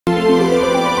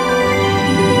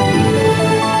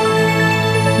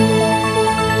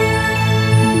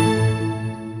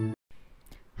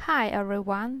Hi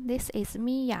everyone, this is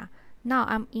Mia. Now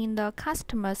I'm in the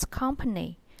customer's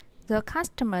company. The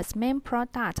customer's main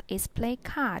product is play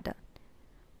card.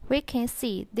 We can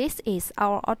see this is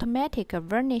our automatic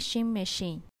varnishing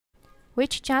machine,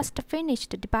 which just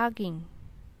finished debugging.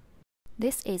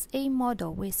 This is a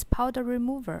model with powder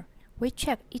remover. We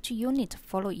check each unit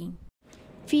following.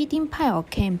 Feeding pile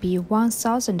can be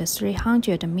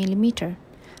 1300 mm.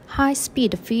 High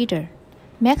speed feeder.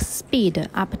 Max speed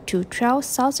up to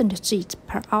 12,000 sheets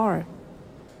per hour.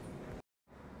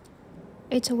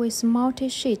 It with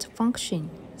multi-sheet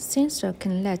function. Sensor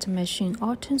can let machine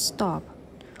auto-stop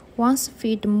once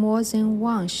feed more than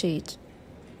one sheet.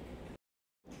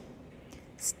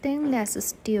 Stainless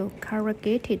steel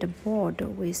corrugated board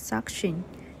with suction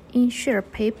ensure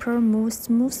paper moves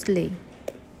smoothly.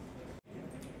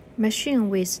 Machine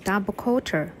with double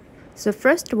coater. The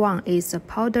first one is a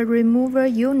powder remover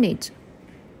unit.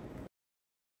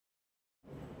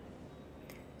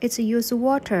 It uses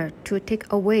water to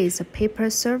take away the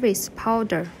paper surface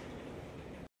powder.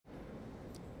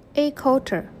 A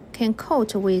coater can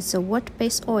coat with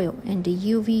water-based oil and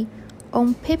UV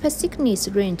on paper thickness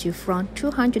range from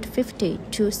 250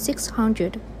 to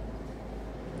 600.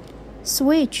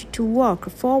 Switch to work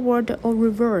forward or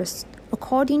reverse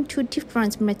according to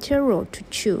different material to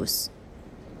choose.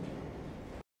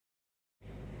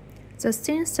 The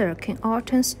sensor can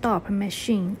auto-stop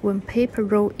machine when paper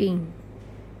roll in.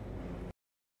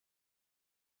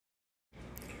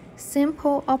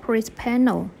 Simple operate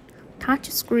panel. Touch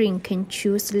screen can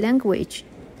choose language.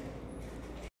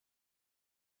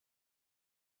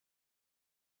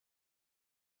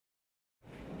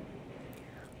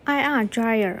 IR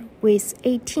dryer with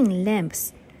 18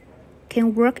 lamps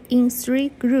can work in 3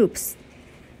 groups.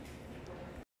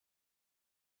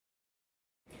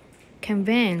 Can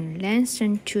van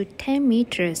lengthen to 10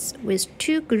 meters with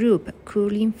 2 group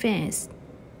cooling fans.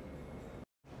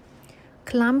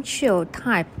 Clamshell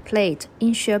type plate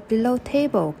ensure below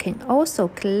table can also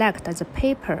collect the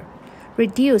paper,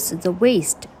 reduce the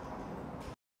waste.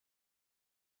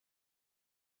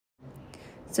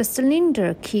 The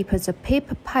cylinder keeps the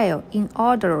paper pile in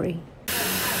order.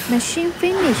 Machine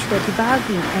finished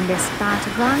debugging and start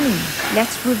running.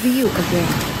 Let's review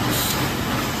again.